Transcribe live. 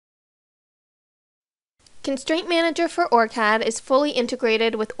Constraint Manager for OrCAD is fully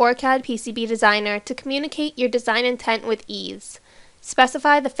integrated with OrCAD PCB Designer to communicate your design intent with ease.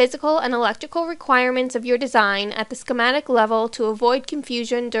 Specify the physical and electrical requirements of your design at the schematic level to avoid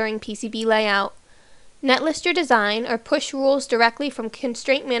confusion during PCB layout. Netlist your design or push rules directly from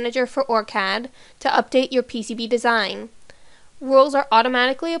Constraint Manager for OrCAD to update your PCB design. Rules are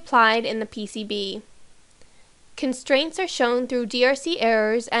automatically applied in the PCB. Constraints are shown through DRC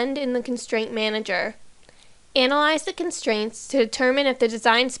errors and in the Constraint Manager. Analyze the constraints to determine if the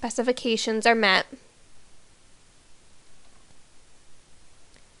design specifications are met.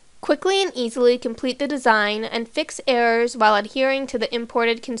 Quickly and easily complete the design and fix errors while adhering to the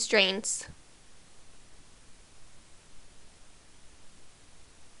imported constraints.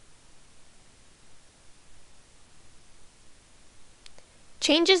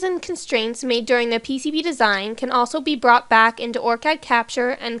 Changes in constraints made during the PCB design can also be brought back into OrCAD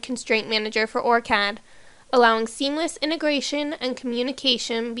Capture and Constraint Manager for OrCAD, allowing seamless integration and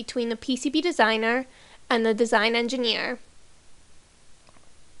communication between the PCB designer and the design engineer.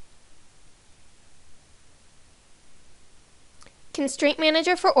 Constraint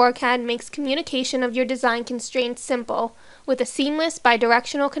Manager for OrCAD makes communication of your design constraints simple, with a seamless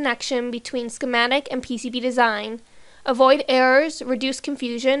bidirectional connection between schematic and PCB design. Avoid errors, reduce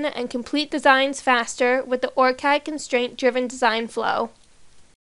confusion, and complete designs faster with the OrCAD constraint-driven design flow.